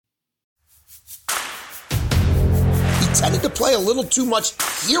tended to play a little too much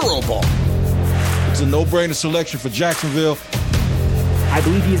hero ball. It's a no-brainer selection for Jacksonville. I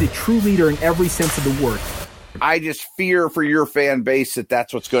believe he is a true leader in every sense of the word. I just fear for your fan base that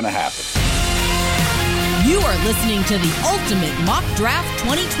that's what's going to happen. You are listening to the Ultimate Mock Draft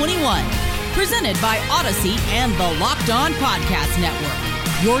 2021, presented by Odyssey and the Locked On Podcast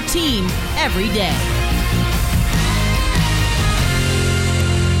Network. Your team every day.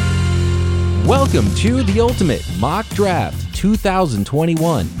 Welcome to the Ultimate Mock Draft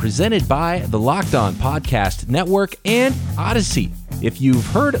 2021, presented by the Locked On Podcast Network and Odyssey. If you've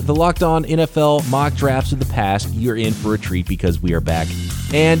heard the Locked On NFL mock drafts of the past, you're in for a treat because we are back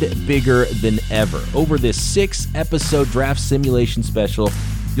and bigger than ever. Over this 6-episode draft simulation special,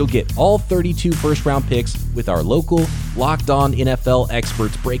 you'll get all 32 first-round picks with our local Locked On NFL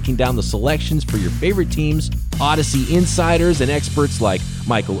experts breaking down the selections for your favorite teams, Odyssey insiders and experts like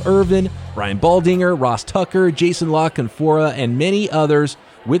Michael Irvin, Brian Baldinger, Ross Tucker, Jason La Canfora, and many others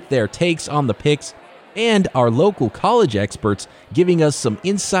with their takes on the picks, and our local college experts giving us some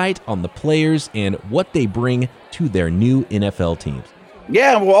insight on the players and what they bring to their new NFL teams.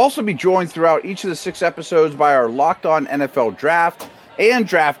 Yeah, we'll also be joined throughout each of the 6 episodes by our Locked On NFL Draft and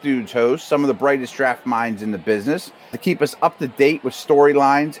Draft Dudes hosts, some of the brightest draft minds in the business, to keep us up to date with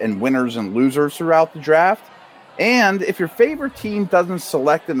storylines and winners and losers throughout the draft. And if your favorite team doesn't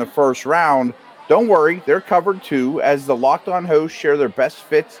select in the first round, don't worry, they're covered too, as the Locked On hosts share their best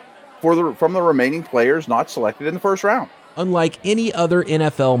fits from the remaining players not selected in the first round. Unlike any other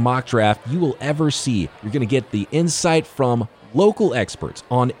NFL mock draft you will ever see, you're going to get the insight from local experts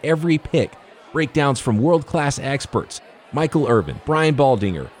on every pick, breakdowns from world-class experts, Michael Irvin, Brian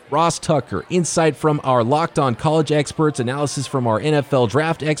Baldinger, Ross Tucker, insight from our Locked On college experts, analysis from our NFL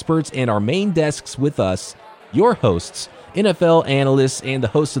draft experts, and our main desks with us, your hosts, NFL analysts, and the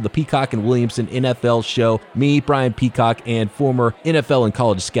host of the Peacock and Williamson NFL show, me, Brian Peacock, and former NFL and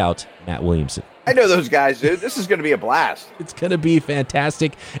college scout, Matt Williamson. I know those guys, dude. This is going to be a blast. It's going to be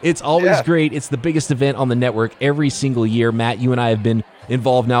fantastic. It's always great. It's the biggest event on the network every single year. Matt, you and I have been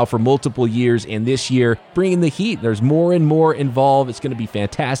involved now for multiple years, and this year, bringing the heat. There's more and more involved. It's going to be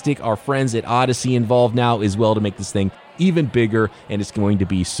fantastic. Our friends at Odyssey involved now as well to make this thing even bigger, and it's going to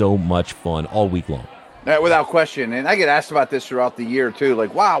be so much fun all week long. Without question. And I get asked about this throughout the year, too.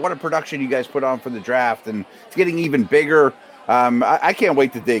 Like, wow, what a production you guys put on for the draft. And it's getting even bigger. I can't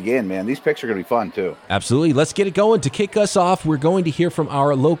wait to dig in, man. These picks are going to be fun, too. Absolutely. Let's get it going. To kick us off, we're going to hear from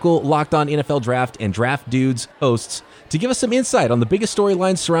our local Locked On NFL Draft and Draft Dudes hosts to give us some insight on the biggest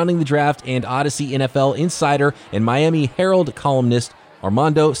storylines surrounding the draft, and Odyssey NFL insider and Miami Herald columnist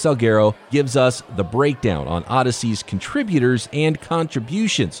Armando Salguero gives us the breakdown on Odyssey's contributors and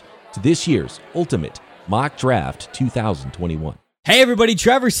contributions to this year's Ultimate Mock Draft 2021. Hey everybody,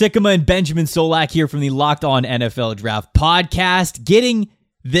 Trevor Sikkema and Benjamin Solak here from the Locked On NFL Draft podcast, getting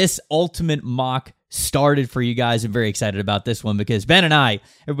this Ultimate Mock started for you guys. I'm very excited about this one because Ben and I,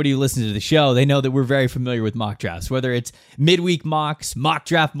 everybody who listens to the show, they know that we're very familiar with mock drafts, whether it's midweek mocks, mock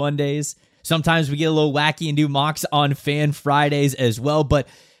draft Mondays. Sometimes we get a little wacky and do mocks on Fan Fridays as well, but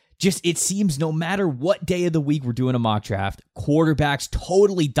just it seems no matter what day of the week we're doing a mock draft, quarterbacks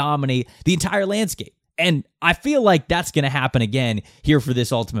totally dominate the entire landscape. And I feel like that's going to happen again here for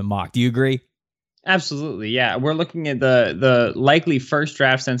this Ultimate Mock. Do you agree? Absolutely, yeah. We're looking at the likely first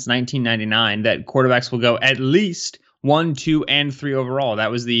draft since 1999 that quarterbacks will go at least 1, 2, and 3 overall. That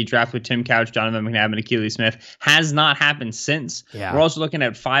was the draft with Tim Couch, Donovan McNabb, and Akili Smith. Has not happened since. Yeah. We're also looking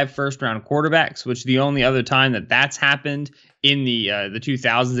at 5 first-round quarterbacks, which the only other time that's happened in the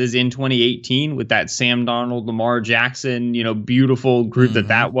 2000s is in 2018 with that Sam Darnold, Lamar Jackson, beautiful group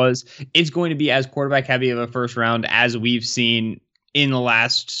that was. It's going to be as quarterback heavy of a first round as we've seen in the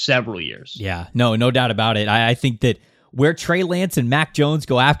last several years. Yeah, no doubt about it. I think that where Trey Lance and Mac Jones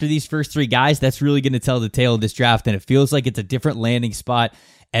go after these first 3 guys, that's really going to tell the tale of this draft, and it feels like it's a different landing spot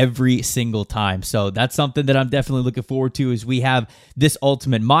every single time. So that's something that I'm definitely looking forward to as we have this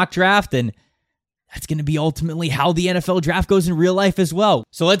Ultimate Mock Draft, and that's going to be ultimately how the NFL draft goes in real life as well.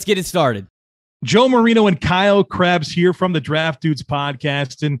 So let's get it started. Joe Marino and Kyle Krabs here from the Draft Dudes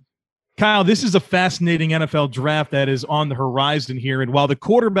podcast. And Kyle, this is a fascinating NFL draft that is on the horizon here. And while the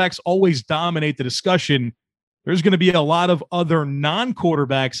quarterbacks always dominate the discussion, there's going to be a lot of other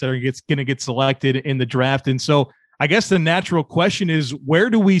non-quarterbacks that are going to get selected in the draft. And so I guess the natural question is, where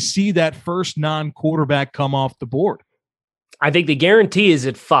do we see that first non-quarterback come off the board? I think the guarantee is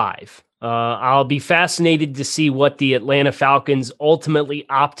at 5. I'll be fascinated to see what the Atlanta Falcons ultimately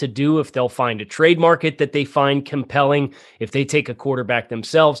opt to do, if they'll find a trade market that they find compelling, if they take a quarterback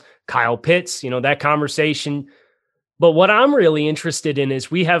themselves. Kyle Pitts, that conversation But what I'm really interested in is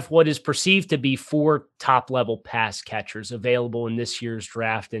we have what is perceived to be 4 top-level pass catchers available in this year's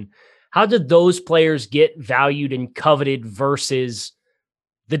draft. And how did those players get valued and coveted versus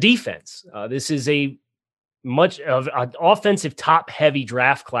the defense? This is a much of an offensive top-heavy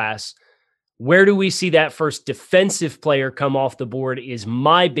draft class. Where do we see that first defensive player come off the board is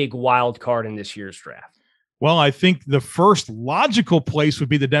my big wild card in this year's draft. Well, I think the first logical place would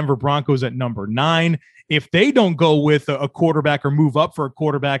be the Denver Broncos at number 9. If they don't go with a quarterback or move up for a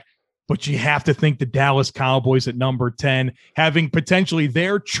quarterback, but you have to think the Dallas Cowboys at number 10, having potentially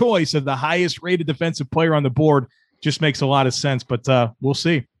their choice of the highest rated defensive player on the board just makes a lot of sense, but we'll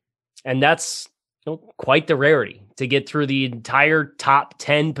see. And that's quite the rarity to get through the entire top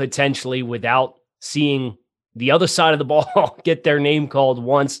 10 potentially without seeing the other side of the ball get their name called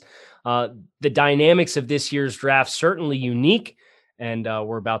once. The dynamics of this year's draft certainly unique, and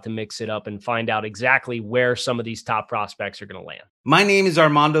we're about to mix it up and find out exactly where some of these top prospects are going to land. My name is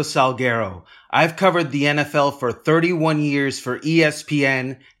Armando Salguero. I've covered the NFL for 31 years for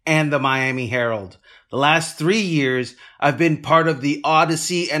ESPN and the Miami Herald. The last 3 years, I've been part of the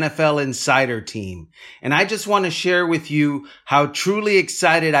Odyssey NFL Insider team. And I just want to share with you how truly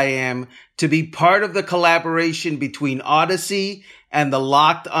excited I am to be part of the collaboration between Odyssey and the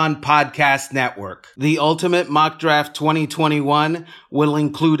Locked On Podcast Network. The Ultimate Mock Draft 2021 will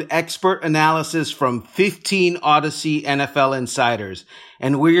include expert analysis from 15 Odyssey NFL insiders.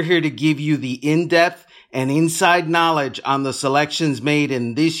 And we're here to give you the in-depth and inside knowledge on the selections made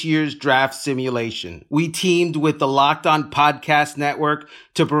in this year's draft simulation. We teamed with the Locked On Podcast Network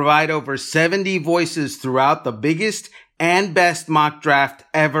to provide over 70 voices throughout the biggest and best mock draft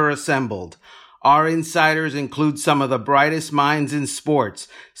ever assembled. Our insiders include some of the brightest minds in sports,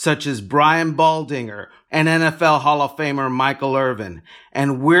 such as Brian Baldinger and NFL Hall of Famer Michael Irvin.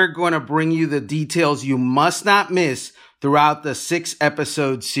 And we're going to bring you the details you must not miss throughout the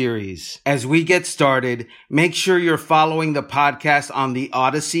 6-episode series. As we get started, make sure you're following the podcast on the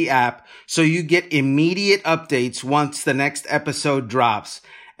Odyssey app so you get immediate updates once the next episode drops.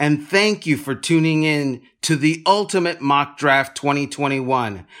 And thank you for tuning in to the Ultimate Mock Draft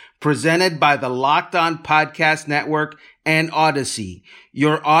 2021, presented by the Locked On Podcast Network and Odyssey,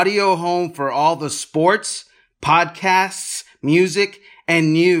 your audio home for all the sports, podcasts, music,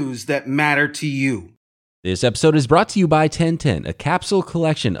 and news that matter to you. This episode is brought to you by 1010, a capsule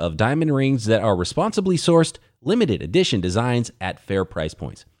collection of diamond rings that are responsibly sourced, limited edition designs at fair price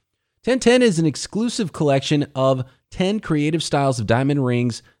points. 1010 is an exclusive collection of 10 creative styles of diamond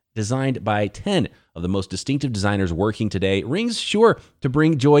rings designed by 10 of the most distinctive designers working today. Rings sure to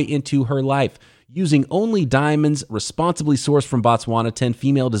bring joy into her life. Using only diamonds responsibly sourced from Botswana, 10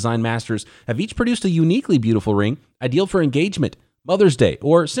 female design masters have each produced a uniquely beautiful ring, ideal for engagement, Mother's Day,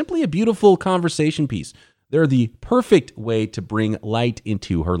 or simply a beautiful conversation piece. They're the perfect way to bring light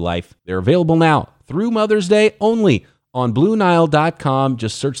into her life. They're available now through Mother's Day only on BlueNile.com.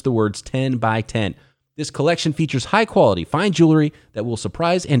 Just search the words 10 by 10. This collection features high-quality, fine jewelry that will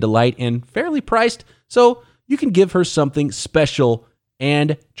surprise and delight and fairly priced, so you can give her something special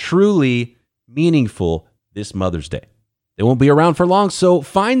and truly meaningful this Mother's Day. They won't be around for long, so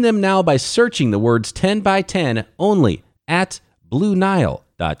find them now by searching the words 10 by 10 only at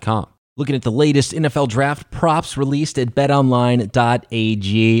BlueNile.com. Looking at the latest NFL draft props released at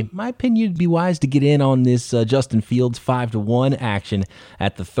betonline.ag. My opinion, it'd be wise to get in on this Justin Fields 5-1 action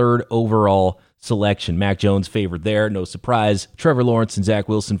at the 3rd overall selection. Mac Jones favored there, no surprise. Trevor Lawrence and Zach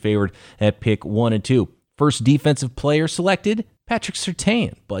Wilson favored at pick 1 and 2. First defensive player selected, Patrick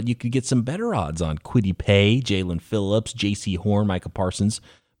Surtain, but you could get some better odds on Kwity Paye, Jalen Phillips, J.C. Horn, Micah Parsons.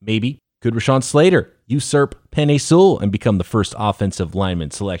 Maybe could Rashawn Slater usurp Penei Sewell and become the first offensive lineman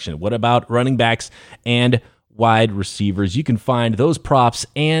selection? What about running backs and wide receivers? You can find those props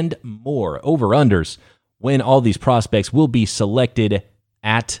and more, over-unders, when all these prospects will be selected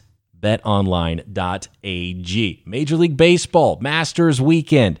at betonline.ag. Major League Baseball, Masters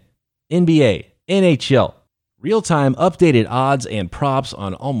Weekend, NBA, NHL, real-time updated odds and props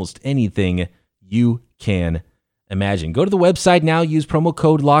on almost anything you can imagine. Go to the website now, use promo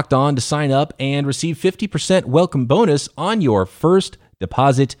code LOCKEDON to sign up and receive 50% welcome bonus on your first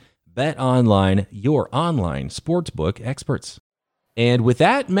deposit. BetOnline, your online sportsbook experts. And with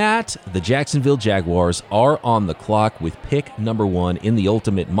that, Matt, the Jacksonville Jaguars are on the clock with pick number 1 in the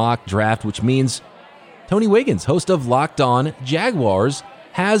Ultimate Mock Draft, which means Tony Wiggins, host of Locked On Jaguars,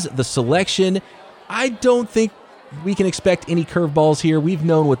 has the selection. I don't think we can expect any curveballs here. We've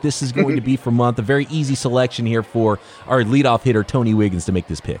known what this is going to be for a month. A very easy selection here for our leadoff hitter, Tony Wiggins, to make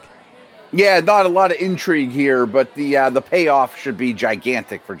this pick. Yeah, not a lot of intrigue here, but the payoff should be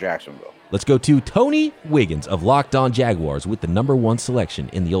gigantic for Jacksonville. Let's go to Tony Wiggins of Locked On Jaguars with the number 1 selection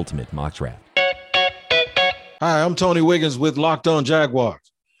in the Ultimate Mock Draft. Hi, I'm Tony Wiggins with Locked On Jaguars.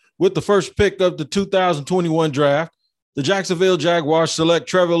 With the first pick of the 2021 draft, the Jacksonville Jaguars select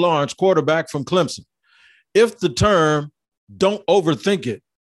Trevor Lawrence, quarterback from Clemson. If the term "don't overthink it"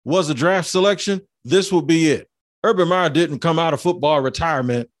 was a draft selection, this will be it. Urban Meyer didn't come out of football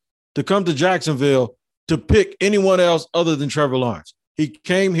retirement to come to Jacksonville to pick anyone else other than Trevor Lawrence. He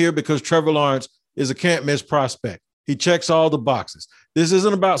came here because Trevor Lawrence is a can't-miss prospect. He checks all the boxes. This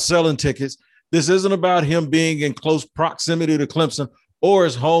isn't about selling tickets. This isn't about him being in close proximity to Clemson or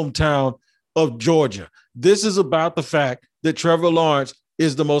his hometown of Georgia. This is about the fact that Trevor Lawrence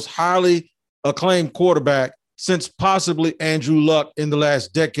is the most highly acclaimed quarterback since possibly Andrew Luck in the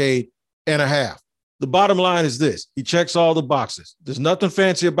last decade and a half. The bottom line is this: he checks all the boxes. There's nothing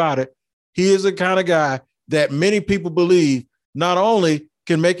fancy about it. He is the kind of guy that many people believe not only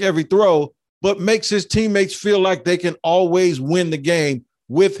can make every throw, but makes his teammates feel like they can always win the game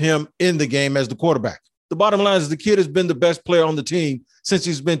with him in the game as the quarterback. The bottom line is the kid has been the best player on the team since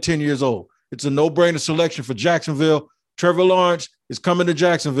he's been 10 years old. It's a no-brainer selection for Jacksonville. Trevor Lawrence is coming to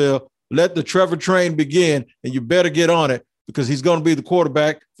Jacksonville. Let the Trevor train begin, and you better get on it because he's going to be the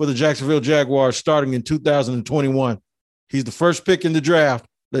quarterback for the Jacksonville Jaguars starting in 2021. He's the first pick in the draft.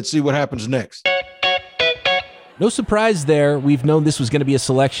 Let's see what happens next. No surprise there. We've known this was going to be a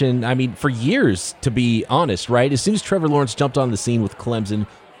selection, for years, to be honest, right? As soon as Trevor Lawrence jumped on the scene with Clemson,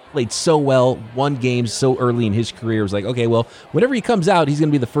 played so well, won games so early in his career, it was like, okay, well, whenever he comes out, he's going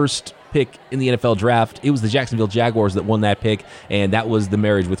to be the first pick in the NFL draft. It was the Jacksonville Jaguars that won that pick, and that was the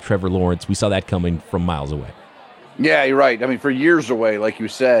marriage with Trevor Lawrence. We saw that coming from miles away. Yeah, you're right. For years away, like you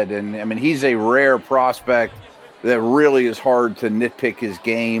said. And, he's a rare prospect that really is hard to nitpick his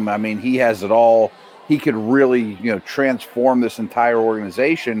game. He has it all. He could really, transform this entire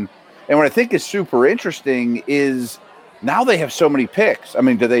organization. And what I think is super interesting is now they have so many picks.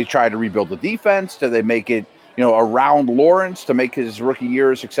 Do they try to rebuild the defense? Do they make it, around Lawrence to make his rookie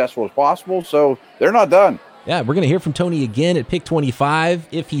year as successful as possible? So they're not done. Yeah, we're going to hear from Tony again at pick 25.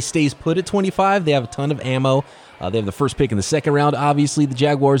 If he stays put at 25, they have a ton of ammo. They have the first pick in the second round. Obviously, the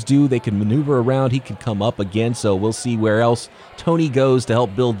Jaguars do. They can maneuver around. He could come up again, so we'll see where else Tony goes to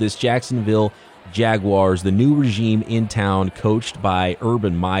help build this Jacksonville Jaguars, the new regime in town, coached by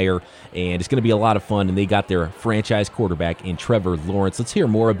Urban Meyer, and it's going to be a lot of fun, and they got their franchise quarterback in Trevor Lawrence. Let's hear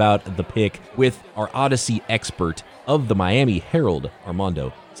more about the pick with our Odyssey expert of the Miami Herald,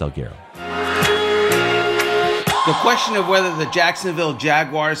 Armando Salguero. The question of whether the Jacksonville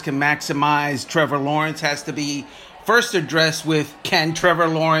Jaguars can maximize Trevor Lawrence has to be first addressed with, can Trevor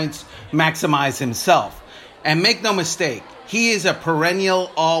Lawrence maximize himself? And make no mistake, he is a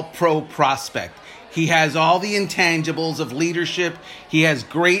perennial all-pro prospect. He has all the intangibles of leadership. He has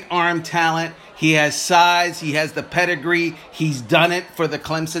great arm talent. He has size. He has the pedigree. He's done it for the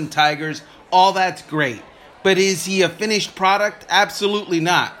Clemson Tigers. All that's great. But is he a finished product? Absolutely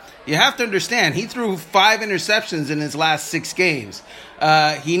not. You have to understand, he threw 5 interceptions in his last 6 games.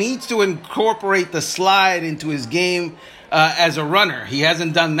 He needs to incorporate the slide into his game as a runner. He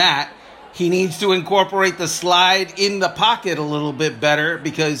hasn't done that. He needs to incorporate the slide in the pocket a little bit better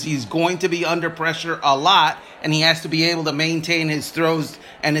because he's going to be under pressure a lot, and he has to be able to maintain his throws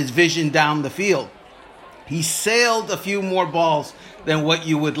and his vision down the field. He sailed a few more balls than what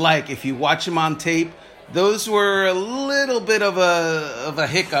you would like. If you watch him on tape, those were a little bit of a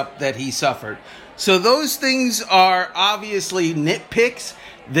hiccup that he suffered. So those things are obviously nitpicks.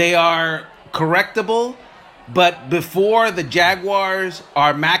 They are correctable. But before the Jaguars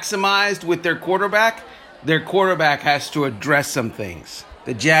are maximized with their quarterback has to address some things.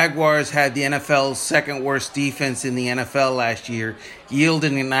 The Jaguars had the NFL's second worst defense in the NFL last year,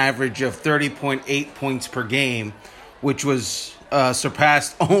 yielding an average of 30.8 points per game, which was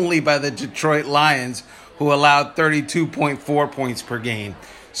surpassed only by the Detroit Lions, who allowed 32.4 points per game.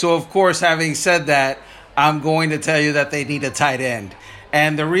 So, of course, having said that, I'm going to tell you that they need a tight end.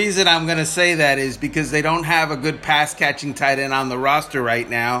 And the reason I'm going to say that is because they don't have a good pass-catching tight end on the roster right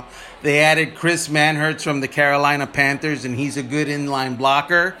now. They added Chris Manhertz from the Carolina Panthers, and he's a good inline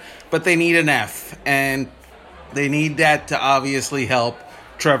blocker, but they need an F, and they need that to obviously help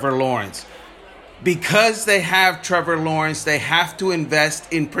Trevor Lawrence. Because they have Trevor Lawrence, they have to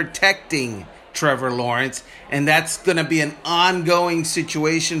invest in protecting Trevor Lawrence, and that's going to be an ongoing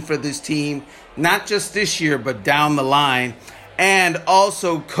situation for this team, not just this year, but down the line. And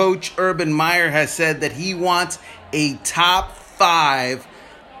also, Coach Urban Meyer has said that he wants a top 5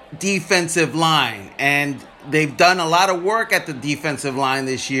 defensive line. And they've done a lot of work at the defensive line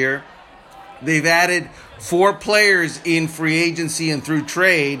this year. They've added 4 players in free agency and through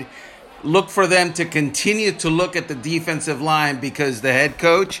trade. look for them to continue to look at the defensive line because the head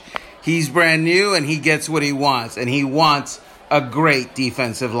coach, he's brand new and he gets what he wants, and he wants a great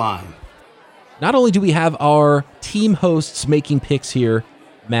defensive line. Not only do we have our team hosts making picks here,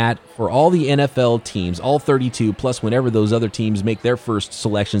 Matt, for all the NFL teams, all 32, plus whenever those other teams make their first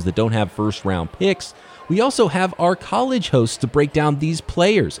selections that don't have first-round picks, we also have our college hosts to break down these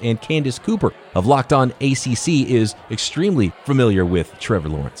players, and Candace Cooper of Locked On ACC is extremely familiar with Trevor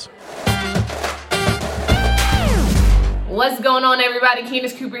Lawrence. What's going on, everybody?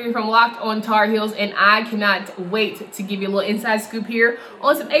 Candace Cooper here from Locked On Tar Heels, and I cannot wait to give you a little inside scoop here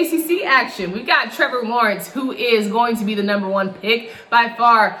on some ACC action. We've got Trevor Lawrence, who is going to be the number one pick, by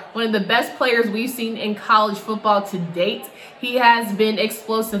far one of the best players we've seen in college football to date. He has been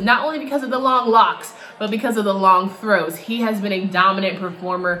explosive, not only because of the long locks, but because of the long throws. He has been a dominant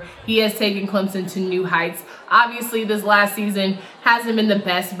performer. He has taken Clemson to new heights. Obviously, this last season hasn't been the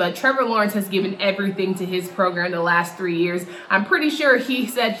best, but Trevor Lawrence has given everything to his program the last 3 years. I'm pretty sure he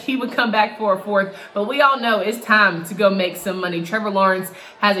said he would come back for a fourth, but we all know it's time to go make some money. Trevor Lawrence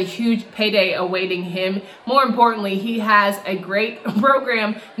has a huge payday awaiting him. More importantly, he has a great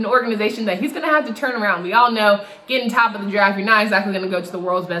program, an organization that he's going to have to turn around. We all know getting top of the draft, you're not exactly going to go to the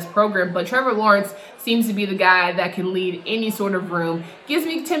world's best program, but Trevor Lawrence seems to be the guy that can lead any sort of room. Gives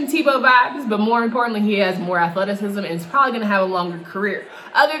me Tim Tebow vibes, but more importantly, he has more athleticism and is probably going to have a longer career.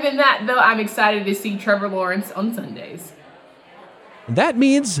 Other than that, though, I'm excited to see Trevor Lawrence on Sundays. And that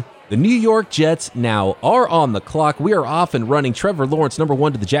means the New York Jets now are on the clock. We are off and running. Trevor Lawrence, number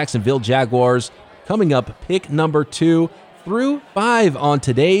 1 to the Jacksonville Jaguars. Coming up, pick number 2 through 5 on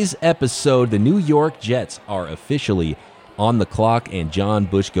today's episode. The New York Jets are officially on the clock, and John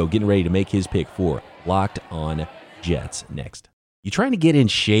Bushko getting ready to make his pick for Locked On Jets next. You trying to get in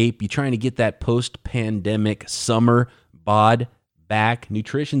shape? You trying to get that post-pandemic summer bod back?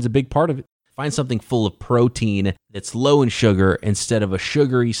 Nutrition's a big part of it. Find something full of protein that's low in sugar instead of a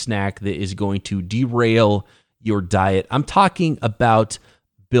sugary snack that is going to derail your diet. I'm talking about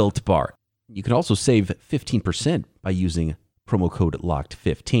Built Bar. You can also save 15% by using promo code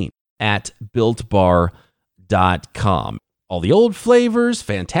LOCKED15 at BuiltBar.com. All the old flavors,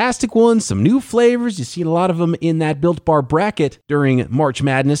 fantastic ones, some new flavors. You see a lot of them in that Built Bar bracket during March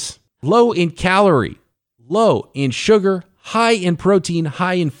Madness. Low in calorie, low in sugar, high in protein,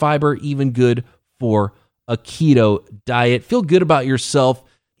 high in fiber, even good for a keto diet. Feel good about yourself.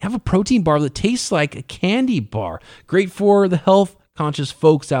 Have a protein bar that tastes like a candy bar. Great for the health-conscious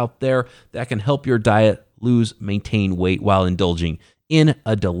folks out there that can help your diet maintain weight while indulging in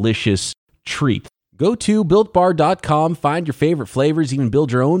a delicious treat. Go to BuiltBar.com, find your favorite flavors, even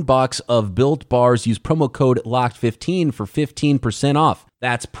build your own box of Built Bars. Use promo code LOCKED15 for 15% off.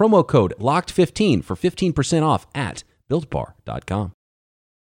 That's promo code LOCKED15 for 15% off at BuiltBar.com.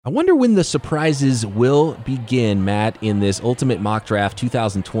 I wonder when the surprises will begin, Matt, in this Ultimate Mock Draft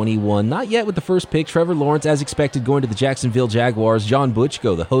 2021. Not yet with the first pick. Trevor Lawrence, as expected, going to the Jacksonville Jaguars. John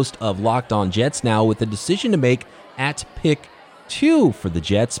Bushko, the host of Locked On Jets, now with a decision to make at pick 2 for the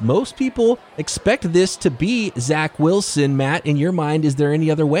Jets. Most people expect this to be Zach Wilson. Matt, in your mind, is there any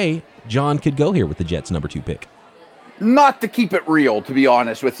other way John could go here with the Jets' number 2 pick? Not to keep it real, to be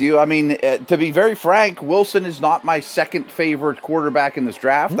honest with you. I mean, to be very frank, Wilson is not my second favorite quarterback in this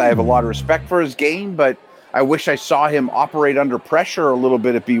draft. I have a lot of respect for his game, but I wish I saw him operate under pressure a little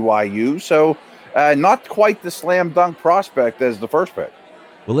bit at BYU. So not quite the slam dunk prospect as the first pick.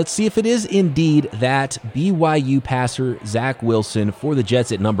 Well, let's see if it is indeed that BYU passer, Zach Wilson, for the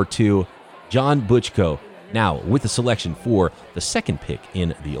Jets at number 2. John Bushko now with the selection for the second pick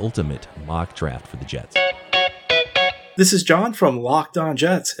in the Ultimate Mock Draft for the Jets. This is John from Locked On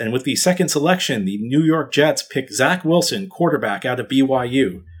Jets, and with the second selection, the New York Jets pick Zach Wilson, quarterback out of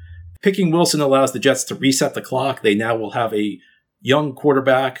BYU. Picking Wilson allows the Jets to reset the clock. They now will have a young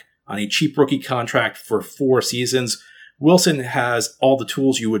quarterback on a cheap rookie contract for 4 seasons. Wilson has all the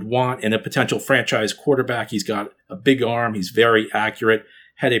tools you would want in a potential franchise quarterback. He's got a big arm. He's very accurate.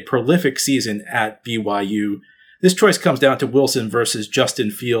 Had a prolific season at BYU. This choice comes down to Wilson versus Justin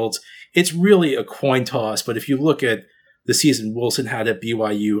Fields. It's really a coin toss, but if you look at the season Wilson had at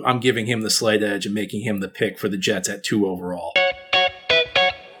BYU, I'm giving him the slight edge and making him the pick for the Jets at 2 overall.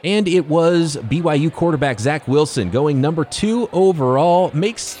 And it was BYU quarterback Zach Wilson going number 2 overall.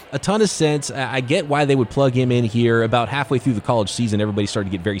 Makes a ton of sense. I get why they would plug him in here. About halfway through the college season, everybody started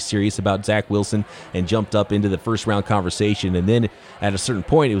to get very serious about Zach Wilson and jumped up into the first round conversation. And then at a certain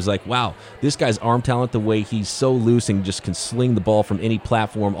point, it was like, wow, this guy's arm talent, the way he's so loose and just can sling the ball from any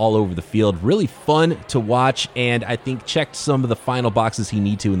platform all over the field. Really fun to watch, and I think checked some of the final boxes he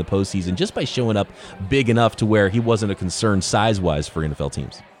needed to in the postseason just by showing up big enough to where he wasn't a concern size-wise for NFL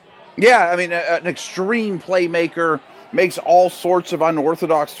teams. Yeah, I mean, an extreme playmaker, makes all sorts of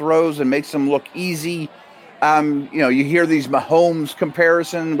unorthodox throws and makes them look easy. You hear these Mahomes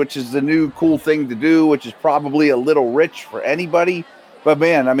comparison, which is the new cool thing to do, which is probably a little rich for anybody. But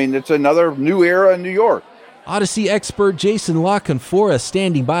man, I mean, it's another new era in New York. Odyssey expert Jason La Canfora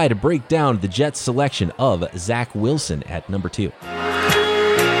standing by to break down the Jets' selection of Zach Wilson at number 2.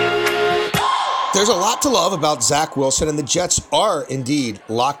 There's a lot to love about Zach Wilson, and the Jets are indeed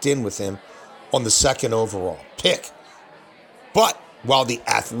locked in with him on the 2nd overall pick. But while the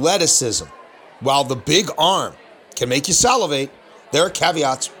athleticism, while the big arm can make you salivate, there are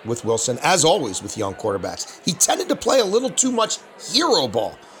caveats with Wilson, as always with young quarterbacks. He tended to play a little too much hero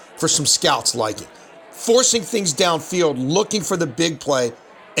ball for some scouts' liking, forcing things downfield, looking for the big play,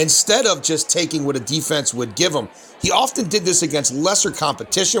 instead of just taking what a defense would give him. He often did this against lesser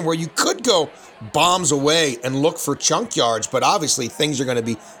competition where you could go bombs away and look for chunk yards, but obviously things are going to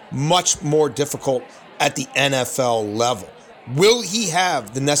be much more difficult at the NFL level. Will he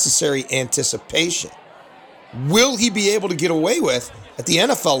have the necessary anticipation? Will he be able to get away with, at the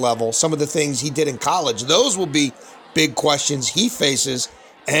NFL level, some of the things he did in college? Those will be big questions he faces.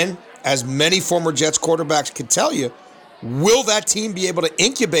 And as many former Jets quarterbacks could tell you, will that team be able to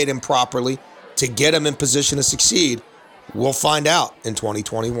incubate him properly to get him in position to succeed? We'll find out in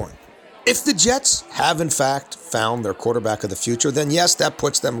 2021. If the Jets have, in fact, found their quarterback of the future, then yes, that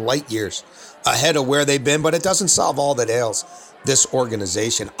puts them light years ahead of where they've been, but it doesn't solve all that ails this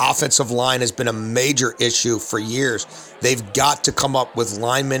organization. Offensive line has been a major issue for years. They've got to come up with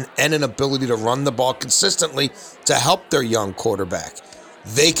linemen and an ability to run the ball consistently to help their young quarterback.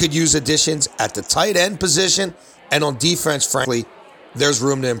 They could use additions at the tight end position, and on defense, frankly, there's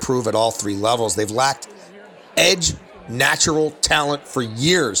room to improve at all 3 levels. They've lacked edge, natural talent for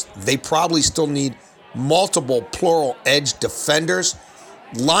years. They probably still need multiple plural edge defenders.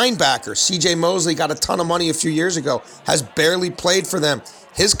 Linebacker, CJ Mosley got a ton of money a few years ago, has barely played for them.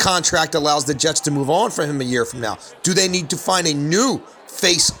 His contract allows the Jets to move on from him a year from now. Do they need to find a new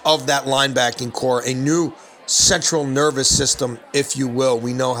face of that linebacking core, a new central nervous system, if you will?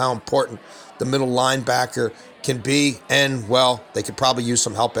 We know how important the middle linebacker can be, and, well, they could probably use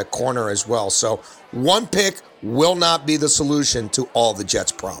some help at corner as well. So one pick will not be the solution to all the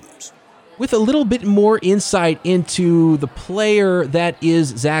Jets' problems. With a little bit more insight into the player that is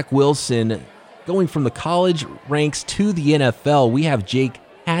Zach Wilson, going from the college ranks to the NFL, we have Jake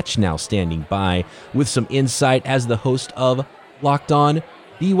Hatch now standing by with some insight as the host of Locked On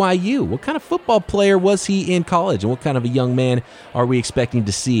BYU. What kind of football player was he in college, and what kind of a young man are we expecting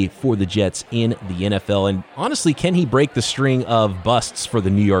to see for the Jets in the NFL? And honestly, can he break the string of busts for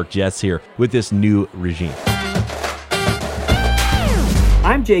the New York Jets here with this new regime?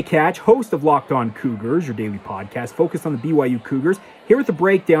 I'm Jake Hatch, host of Locked On Cougars, your daily podcast focused on the BYU Cougars, here with a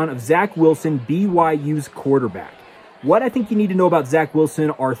breakdown of Zach Wilson, BYU's quarterback. What I think you need to know about Zach Wilson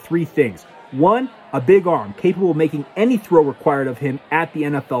are 3 things. 1, a big arm, capable of making any throw required of him at the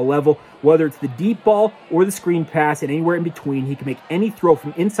NFL level, whether it's the deep ball or the screen pass and anywhere in between. He can make any throw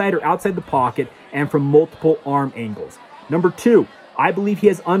from inside or outside the pocket and from multiple arm angles. Number 2, I believe he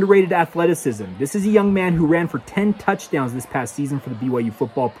has underrated athleticism. This is a young man who ran for 10 touchdowns this past season for the BYU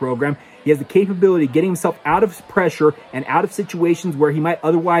football program. He has the capability of getting himself out of pressure and out of situations where he might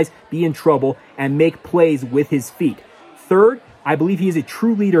otherwise be in trouble and make plays with his feet. Third, I believe he is a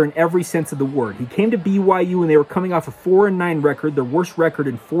true leader in every sense of the word. He came to BYU when they were coming off a 4-9 record, their worst record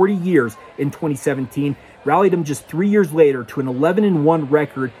in 40 years in 2017, rallied him just 3 years later to an 11-1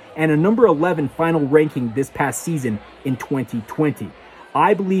 record and a number 11 final ranking this past season in 2020.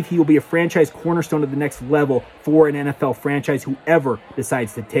 I believe he will be a franchise cornerstone of the next level for an NFL franchise, whoever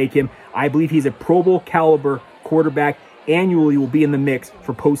decides to take him. I believe he's a Pro Bowl caliber quarterback, annually will be in the mix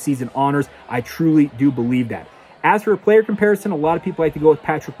for postseason honors. I truly do believe that. As for a player comparison, a lot of people like to go with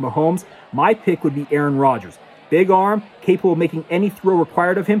Patrick Mahomes. My pick would be Aaron Rodgers. Big arm, capable of making any throw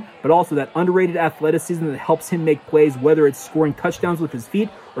required of him, but also that underrated athleticism that helps him make plays, whether it's scoring touchdowns with his feet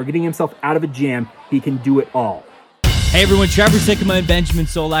or getting himself out of a jam. He can do it all. Hey everyone, Trevor Sikkema and Benjamin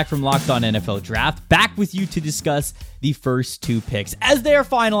Solak from Locked On NFL Draft, back with you to discuss the first 2 picks as they are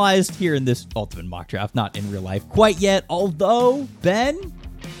finalized here in this Ultimate Mock Draft, not in real life quite yet, although, Ben,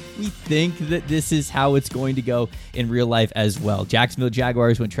 we think that this is how it's going to go in real life as well. Jacksonville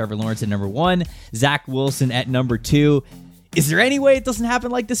Jaguars went Trevor Lawrence at number 1, Zach Wilson at number 2. Is there any way it doesn't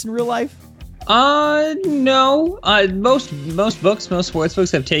happen like this in real life? No. Most books, most sports books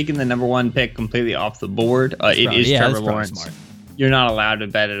have taken the number 1 pick completely off the board. It is Trevor Lawrence. you're not allowed to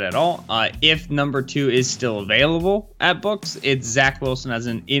bet it at all. If number 2 is still available at books, it's Zach Wilson as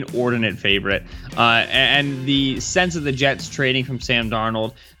an inordinate favorite. And the sense of the Jets trading from Sam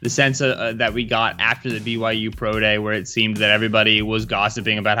Darnold, the sense that we got after the BYU Pro Day, where it seemed that everybody was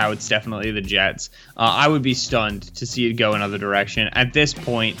gossiping about how it's definitely the Jets, I would be stunned to see it go another direction. At this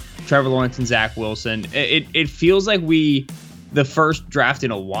point, Trevor Lawrence and Zach Wilson, it feels like the first draft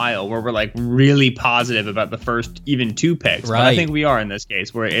in a while where we're like really positive about the first even 2 picks. Right. But I think we are in this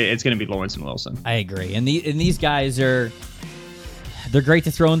case where it's going to be Lawrence and Wilson. I agree. And these guys they're great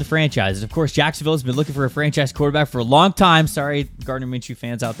to throw in the franchises. Of course, Jacksonville has been looking for a franchise quarterback for a long time. Sorry, Gardner Minshew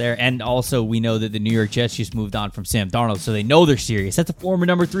fans out there. And also, we know that the New York Jets just moved on from Sam Darnold, so they know they're serious. That's a former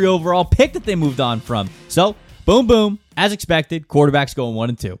number 3 overall pick that they moved on from. So, boom, boom. As expected, quarterbacks going 1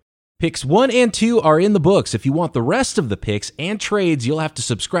 and 2. Picks 1 and 2 are in the books. If you want the rest of the picks and trades, you'll have to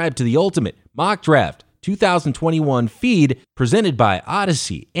subscribe to the Ultimate Mock Draft 2021 feed presented by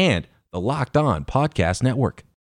Odyssey and the Locked On Podcast Network.